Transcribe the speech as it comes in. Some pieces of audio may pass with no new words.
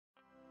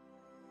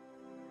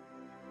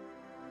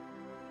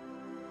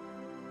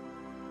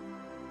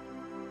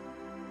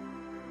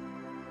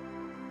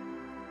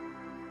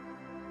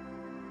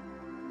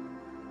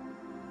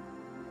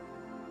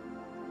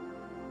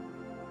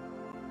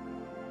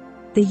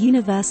The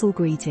universal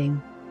greeting.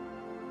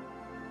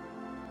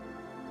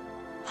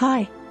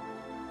 Hi.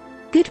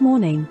 Good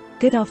morning,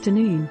 good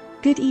afternoon,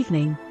 good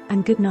evening,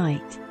 and good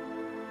night.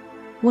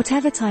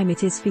 Whatever time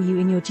it is for you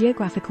in your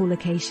geographical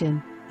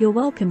location, you're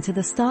welcome to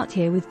the Start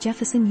Here with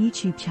Jefferson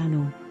YouTube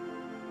channel.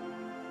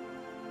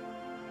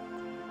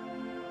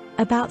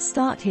 About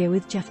Start Here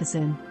with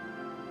Jefferson.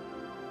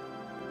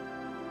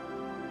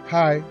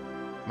 Hi,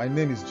 my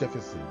name is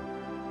Jefferson.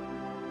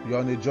 You're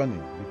on a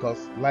journey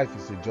because life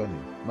is a journey,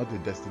 not a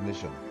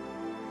destination.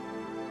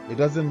 It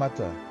doesn't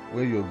matter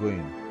where you're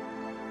going,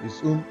 it's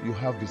whom you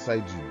have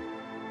beside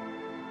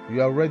you.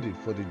 You are ready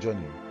for the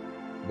journey,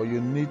 but you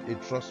need a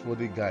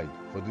trustworthy guide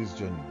for this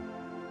journey.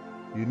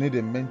 You need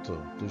a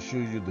mentor to show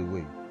you the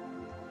way.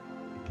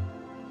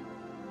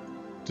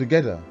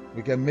 Together,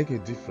 we can make a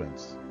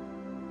difference.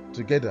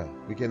 Together,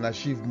 we can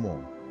achieve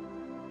more.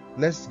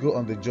 Let's go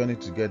on the journey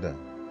together.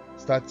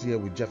 Start here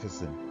with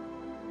Jefferson.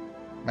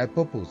 My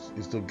purpose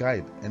is to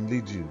guide and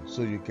lead you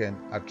so you can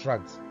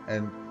attract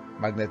and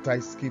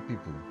magnetize key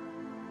people,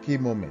 key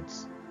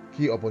moments,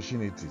 key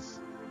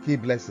opportunities, key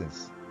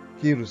blessings,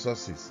 key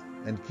resources,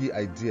 and key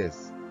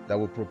ideas that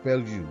will propel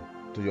you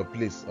to your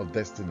place of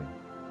destiny.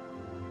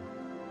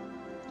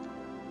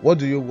 What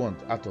do you want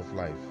out of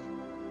life?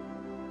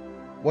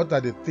 What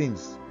are the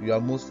things you are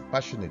most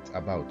passionate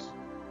about?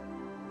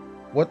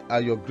 What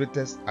are your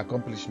greatest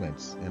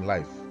accomplishments in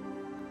life?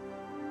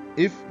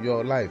 If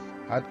your life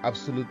had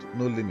absolute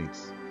no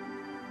limits,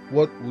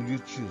 what would you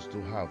choose to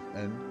have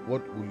and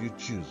what would you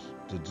choose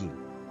to do?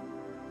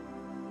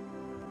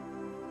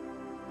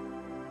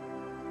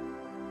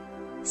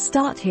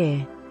 Start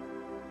here.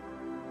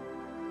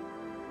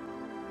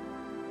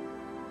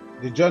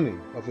 The journey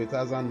of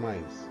 1,000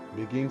 miles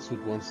begins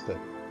with one step.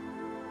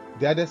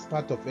 The hardest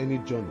part of any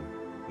journey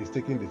is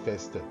taking the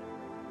first step.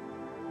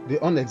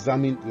 The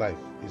unexamined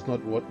life is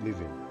not worth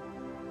living.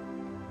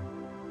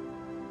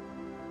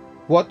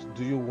 What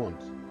do you want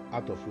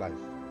out of life?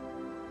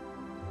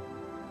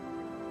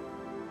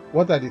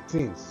 What are the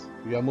things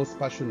you are most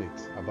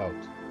passionate about?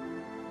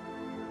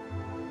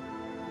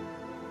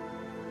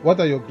 What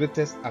are your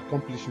greatest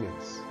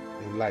accomplishments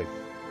in life?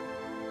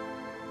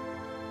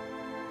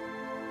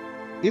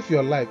 If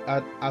your life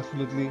had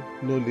absolutely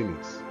no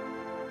limits,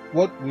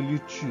 what will you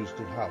choose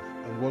to have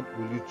and what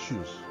will you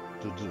choose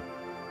to do?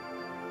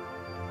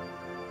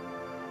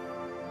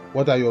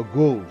 What are your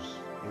goals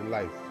in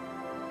life?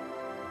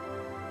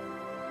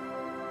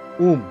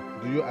 Whom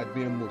do you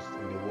admire most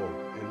in the world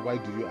and why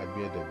do you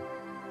admire them?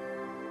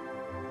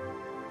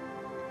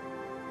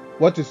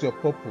 What is your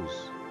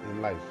purpose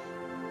in life?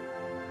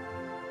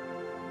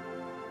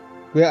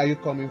 Where are you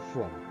coming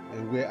from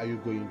and where are you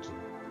going to?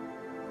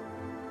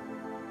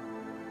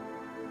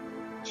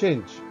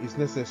 Change is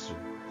necessary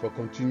for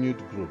continued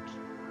growth.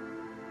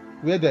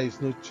 Where there is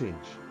no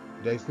change,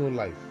 there is no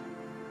life.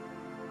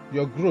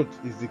 Your growth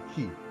is the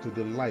key to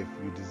the life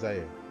you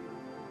desire.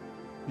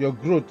 Your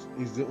growth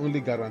is the only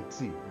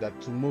guarantee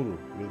that tomorrow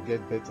will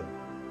get better.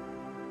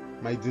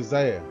 My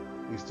desire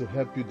is to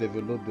help you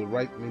develop the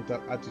right mental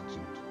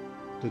attitude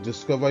to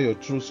discover your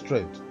true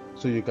strength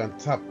so you can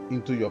tap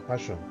into your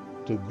passion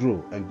to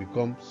grow and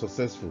become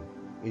successful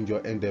in your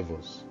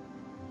endeavors.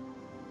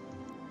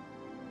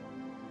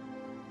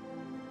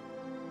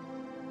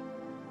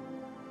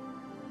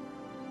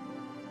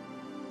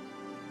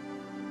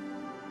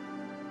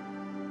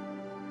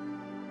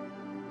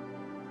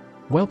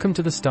 Welcome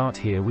to the Start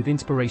Here with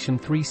Inspiration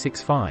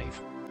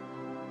 365.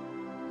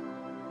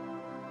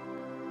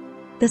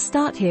 The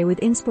Start Here with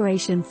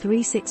Inspiration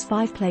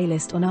 365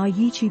 playlist on our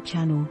YouTube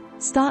channel,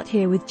 Start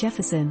Here with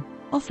Jefferson,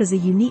 offers a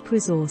unique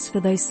resource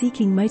for those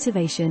seeking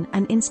motivation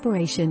and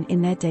inspiration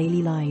in their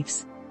daily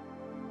lives.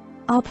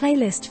 Our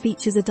playlist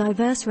features a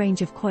diverse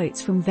range of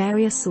quotes from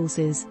various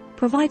sources,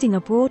 providing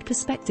a broad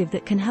perspective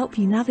that can help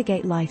you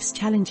navigate life's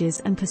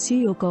challenges and pursue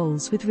your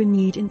goals with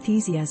renewed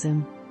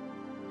enthusiasm.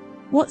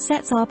 What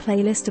sets our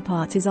playlist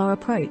apart is our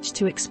approach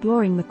to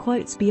exploring the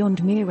quotes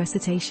beyond mere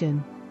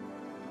recitation.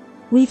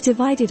 We've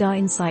divided our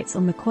insights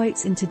on the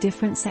quotes into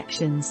different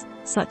sections,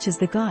 such as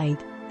the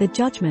guide, the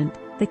judgment,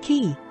 the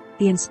key,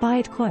 the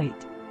inspired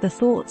quote, the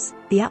thoughts,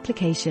 the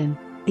application,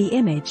 the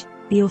image,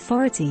 the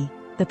authority,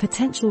 the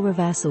potential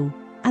reversal,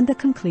 and the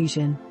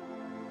conclusion.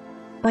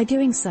 By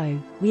doing so,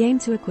 we aim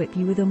to equip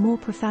you with a more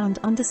profound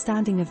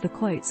understanding of the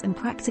quotes and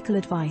practical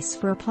advice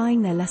for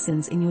applying their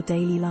lessons in your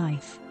daily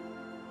life.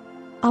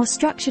 Our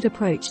structured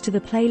approach to the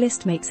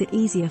playlist makes it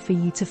easier for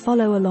you to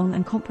follow along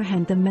and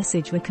comprehend the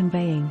message we're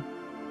conveying.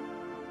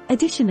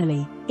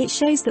 Additionally, it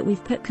shows that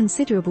we've put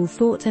considerable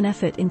thought and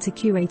effort into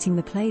curating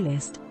the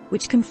playlist,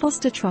 which can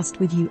foster trust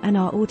with you and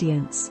our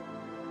audience.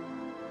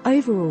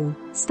 Overall,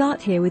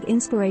 Start Here with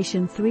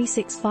Inspiration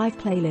 365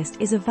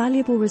 playlist is a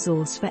valuable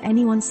resource for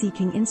anyone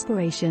seeking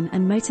inspiration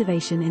and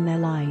motivation in their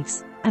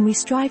lives, and we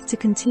strive to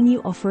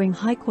continue offering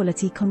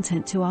high-quality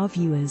content to our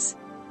viewers.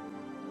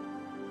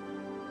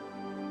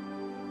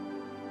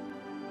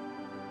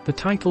 The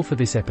title for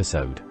this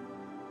episode: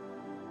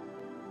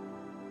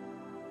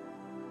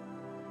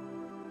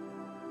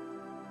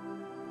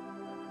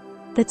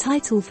 The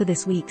title for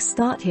this week's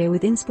Start Here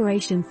with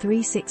Inspiration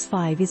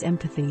 365 is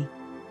Empathy.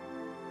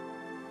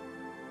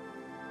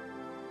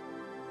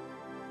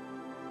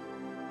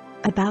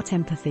 About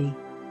empathy.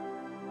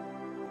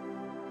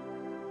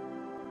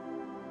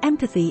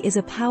 Empathy is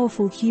a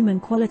powerful human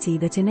quality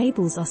that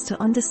enables us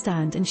to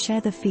understand and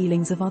share the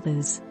feelings of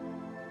others.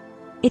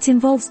 It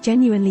involves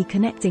genuinely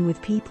connecting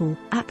with people,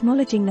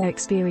 acknowledging their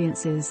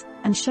experiences,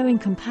 and showing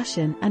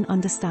compassion and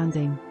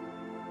understanding.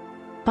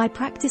 By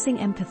practicing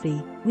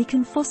empathy, we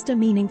can foster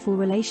meaningful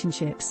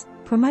relationships,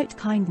 promote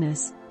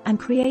kindness, and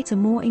create a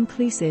more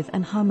inclusive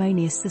and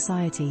harmonious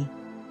society.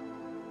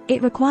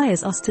 It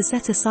requires us to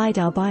set aside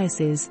our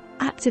biases,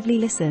 actively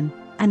listen,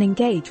 and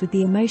engage with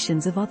the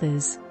emotions of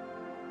others.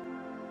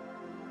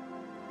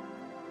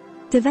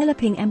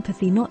 Developing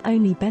empathy not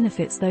only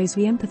benefits those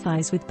we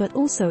empathize with but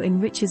also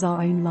enriches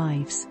our own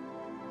lives.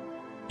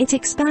 It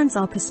expands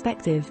our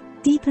perspective,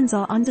 deepens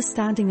our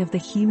understanding of the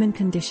human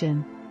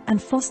condition,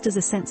 and fosters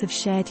a sense of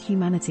shared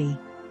humanity.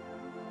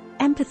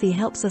 Empathy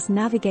helps us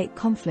navigate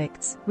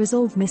conflicts,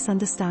 resolve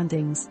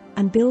misunderstandings,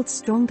 and build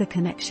stronger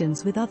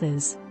connections with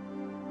others.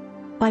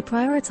 By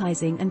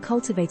prioritizing and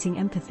cultivating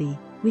empathy,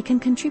 we can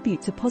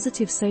contribute to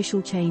positive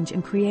social change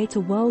and create a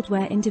world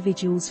where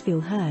individuals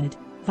feel heard,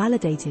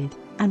 validated,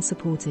 and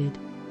supported.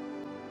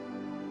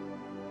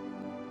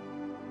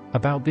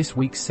 About this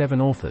week's 7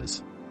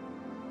 authors.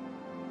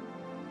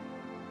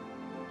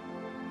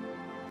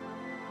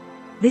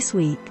 This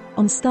week,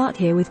 on Start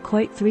Here with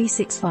Quote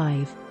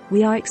 365,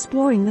 we are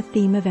exploring the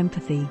theme of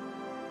empathy.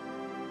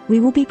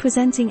 We will be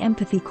presenting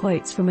empathy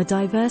quotes from a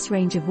diverse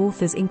range of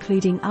authors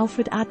including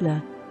Alfred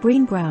Adler,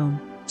 Brené Brown,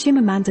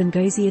 Chimamanda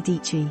Ngozi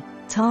Adichie,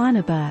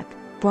 Tarana Burke,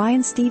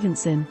 Brian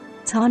Stevenson,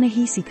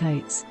 Ta-Nehisi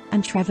Coates,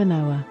 and Trevor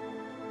Noah.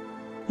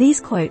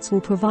 These quotes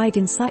will provide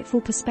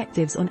insightful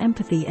perspectives on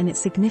empathy and its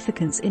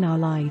significance in our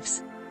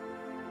lives.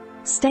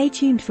 Stay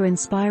tuned for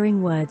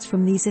inspiring words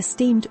from these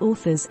esteemed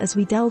authors as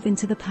we delve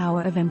into the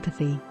power of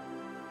empathy.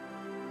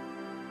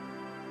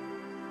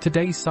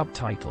 Today's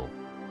subtitle.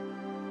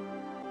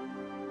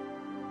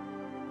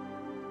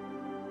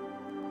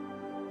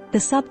 The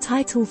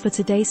subtitle for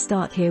today's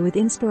Start Here with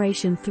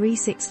Inspiration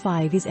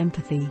 365 is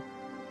Empathy.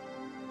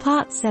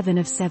 Part 7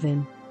 of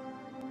 7.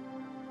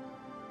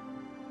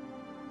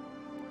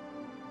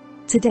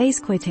 Today's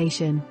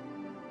quotation.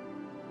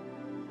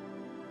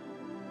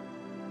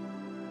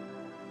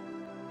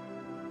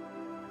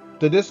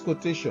 Today's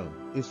quotation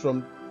is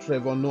from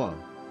Trevor Noah.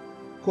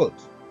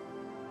 Quote,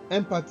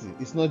 "Empathy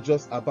is not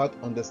just about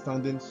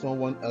understanding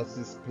someone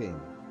else's pain.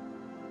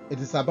 It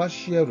is about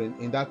sharing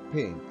in that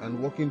pain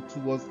and working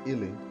towards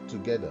healing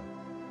together."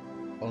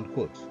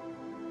 Unquote.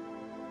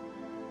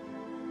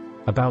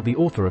 About the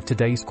author of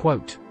today's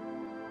quote.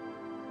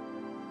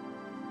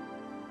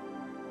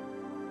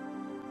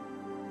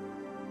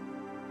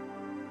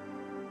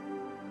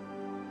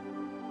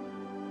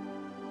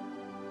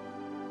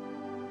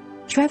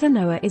 Trevor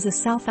Noah is a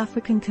South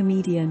African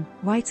comedian,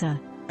 writer,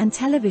 and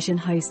television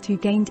host who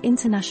gained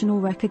international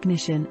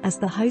recognition as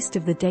the host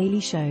of The Daily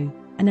Show,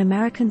 an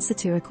American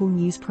satirical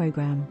news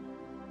program.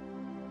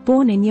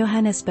 Born in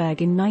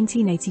Johannesburg in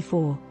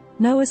 1984,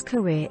 Noah's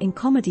career in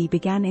comedy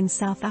began in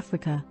South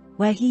Africa,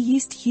 where he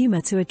used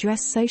humor to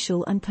address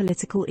social and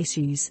political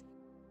issues.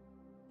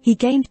 He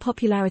gained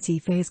popularity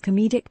for his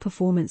comedic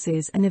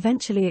performances and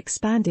eventually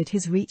expanded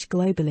his reach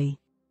globally.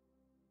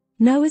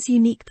 Noah's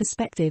unique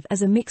perspective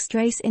as a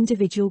mixed-race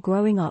individual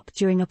growing up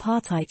during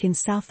apartheid in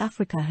South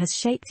Africa has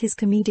shaped his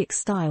comedic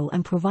style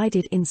and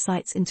provided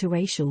insights into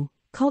racial,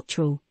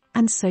 cultural,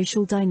 and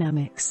social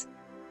dynamics.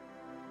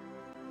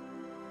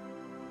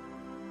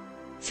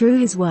 Through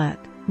his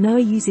work, Noah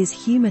uses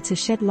humor to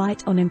shed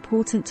light on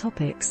important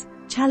topics,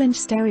 challenge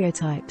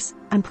stereotypes,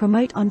 and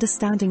promote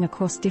understanding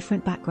across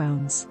different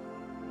backgrounds.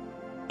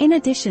 In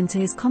addition to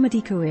his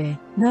comedy career,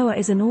 Noah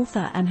is an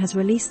author and has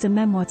released a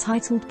memoir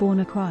titled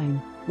Born a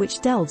Crime,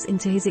 which delves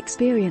into his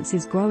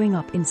experiences growing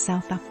up in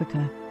South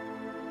Africa.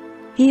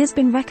 He has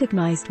been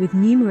recognized with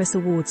numerous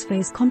awards for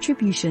his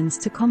contributions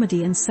to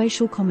comedy and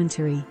social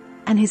commentary,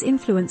 and his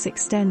influence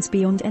extends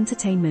beyond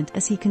entertainment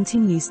as he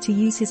continues to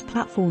use his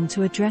platform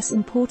to address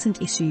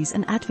important issues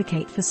and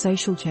advocate for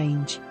social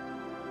change.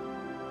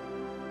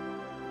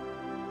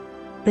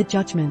 The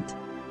Judgement.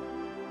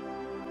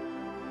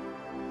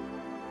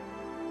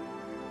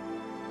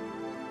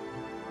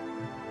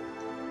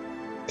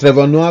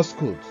 Trevor Noah's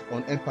quote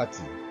on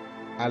empathy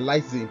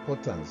highlights the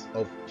importance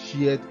of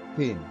shared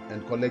pain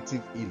and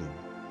collective healing.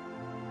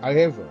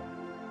 However,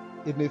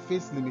 it may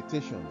face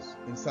limitations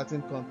in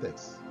certain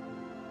contexts.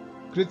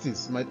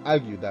 Critics might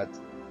argue that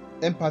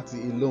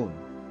empathy alone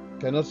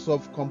cannot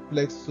solve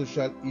complex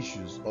social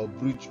issues or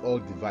bridge all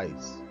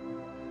divides.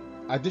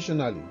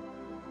 Additionally,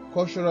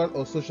 cultural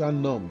or social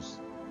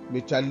norms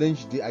may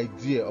challenge the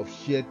idea of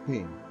shared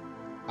pain,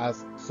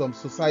 as some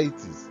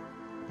societies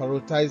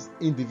prioritize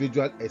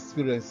individual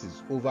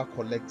experiences over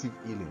collective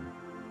healing.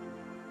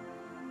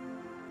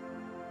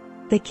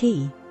 The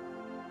key.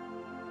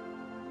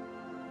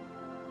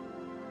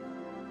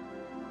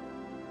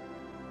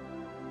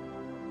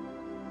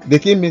 The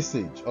key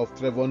message of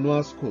Trevor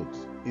Noah's quote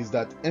is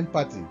that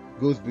empathy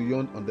goes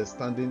beyond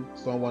understanding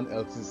someone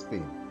else's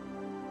pain.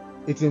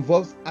 It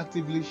involves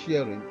actively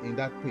sharing in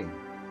that pain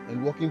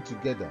and working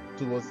together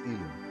towards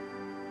healing.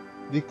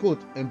 The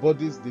quote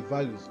embodies the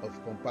values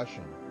of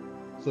compassion,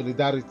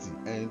 solidarity,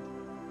 and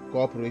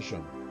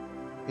cooperation.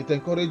 It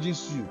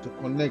encourages you to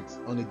connect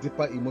on a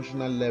deeper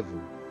emotional level,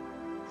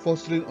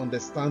 fostering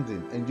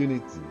understanding and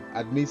unity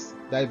amidst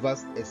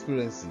diverse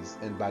experiences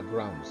and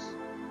backgrounds.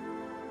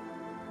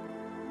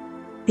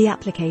 The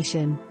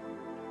application.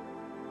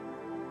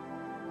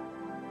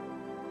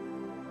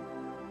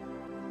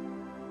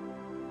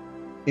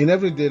 In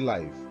everyday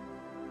life,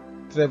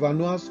 Trevor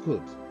Noah's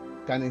quote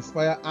can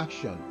inspire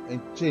action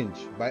and change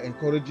by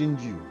encouraging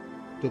you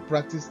to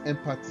practice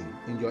empathy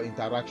in your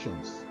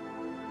interactions.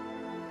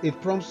 It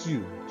prompts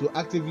you to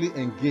actively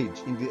engage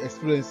in the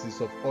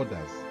experiences of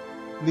others,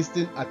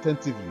 listen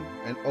attentively,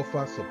 and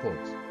offer support.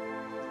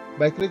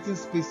 By creating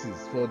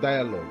spaces for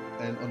dialogue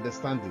and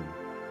understanding,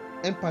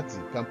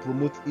 empathy can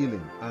promote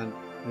healing and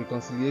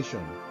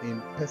reconciliation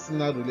in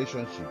personal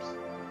relationships,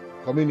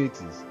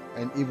 communities,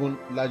 and even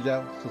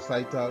larger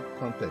societal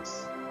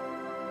contexts.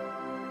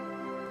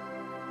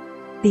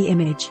 The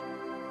image.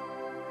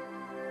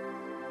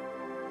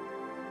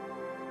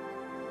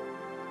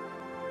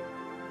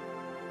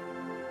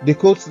 The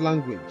quote's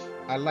language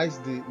highlights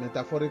the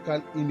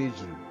metaphorical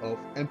imagery of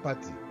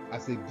empathy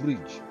as a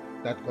bridge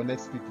that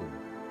connects people.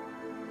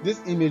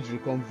 This imagery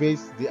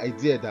conveys the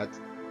idea that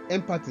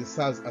empathy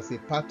serves as a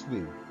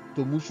pathway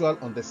to mutual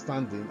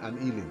understanding and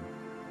healing.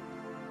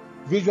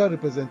 Visual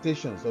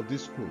representations of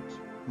this quote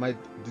might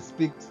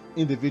depict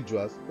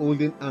individuals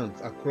holding hands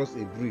across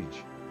a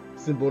bridge,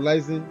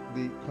 symbolizing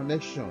the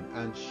connection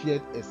and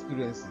shared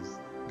experiences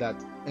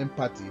that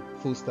empathy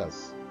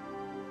fosters.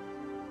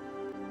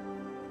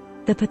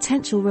 The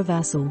potential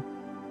reversal.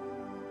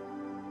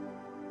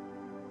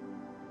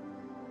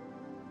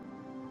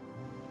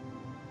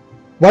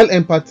 While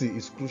empathy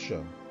is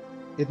crucial,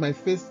 it might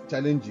face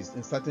challenges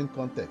in certain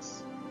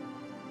contexts.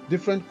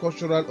 Different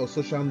cultural or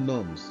social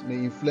norms may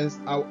influence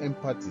how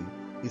empathy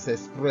is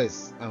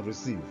expressed and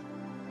received.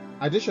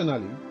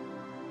 Additionally,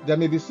 there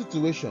may be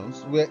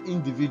situations where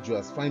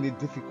individuals find it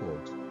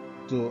difficult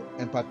to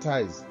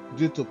empathize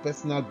due to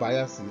personal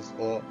biases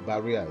or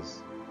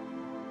barriers.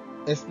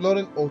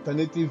 Exploring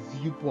alternative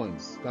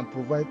viewpoints can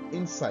provide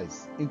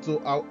insights into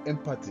how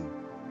empathy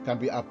can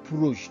be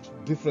approached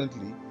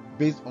differently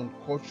based on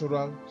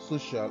cultural,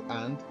 social,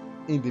 and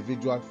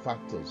individual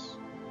factors.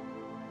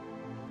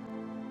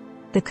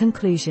 The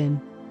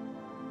conclusion.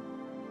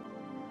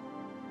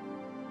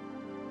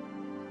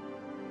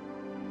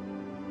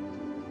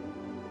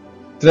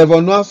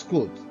 Trevor Noah's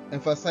quote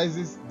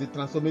emphasizes the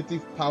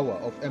transformative power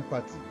of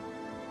empathy,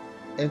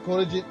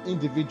 encouraging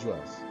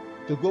individuals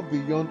to go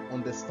beyond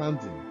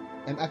understanding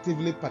and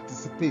actively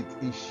participate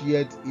in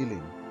shared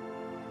healing.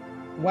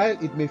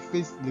 While it may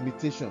face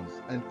limitations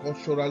and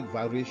cultural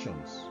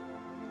variations,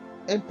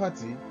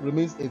 empathy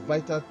remains a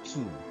vital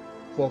tool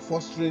for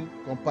fostering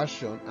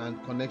compassion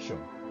and connection.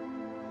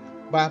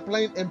 By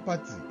applying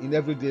empathy in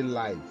everyday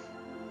life,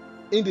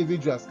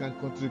 individuals can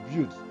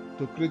contribute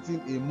to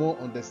creating a more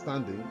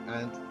understanding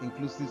and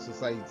inclusive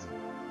society.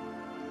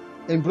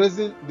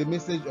 Embracing the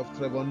message of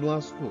Trevor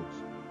Noah's quote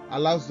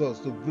allows us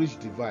to bridge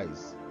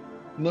divides,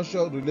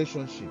 nurture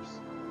relationships,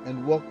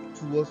 and work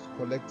towards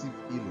collective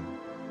healing.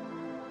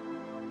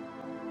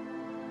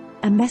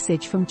 A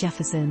message from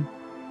Jefferson.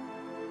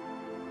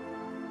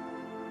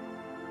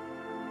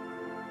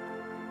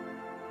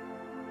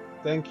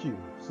 Thank you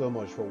so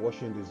much for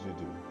watching this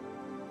video.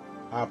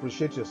 I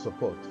appreciate your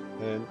support,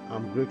 and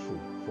I'm grateful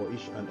for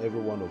each and every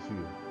one of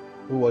you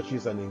who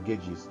watches and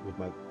engages with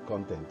my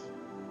content.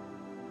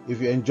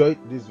 If you enjoyed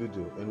this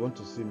video and want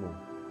to see more,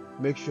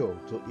 make sure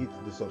to hit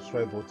the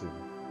subscribe button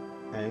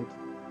and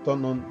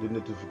turn on the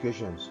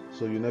notifications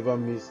so you never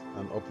miss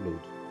an upload.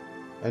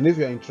 And if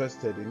you are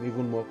interested in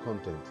even more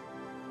content,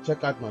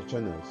 check out my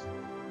channels,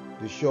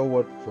 The Sure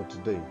Word for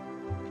Today,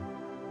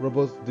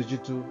 Robust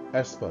Digital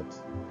Expert,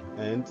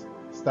 and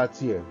Start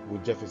Here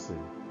with Jefferson.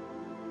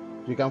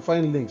 You can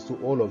find links to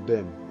all of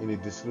them in the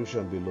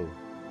description below.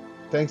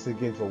 Thanks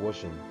again for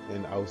watching,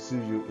 and I'll see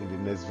you in the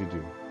next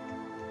video.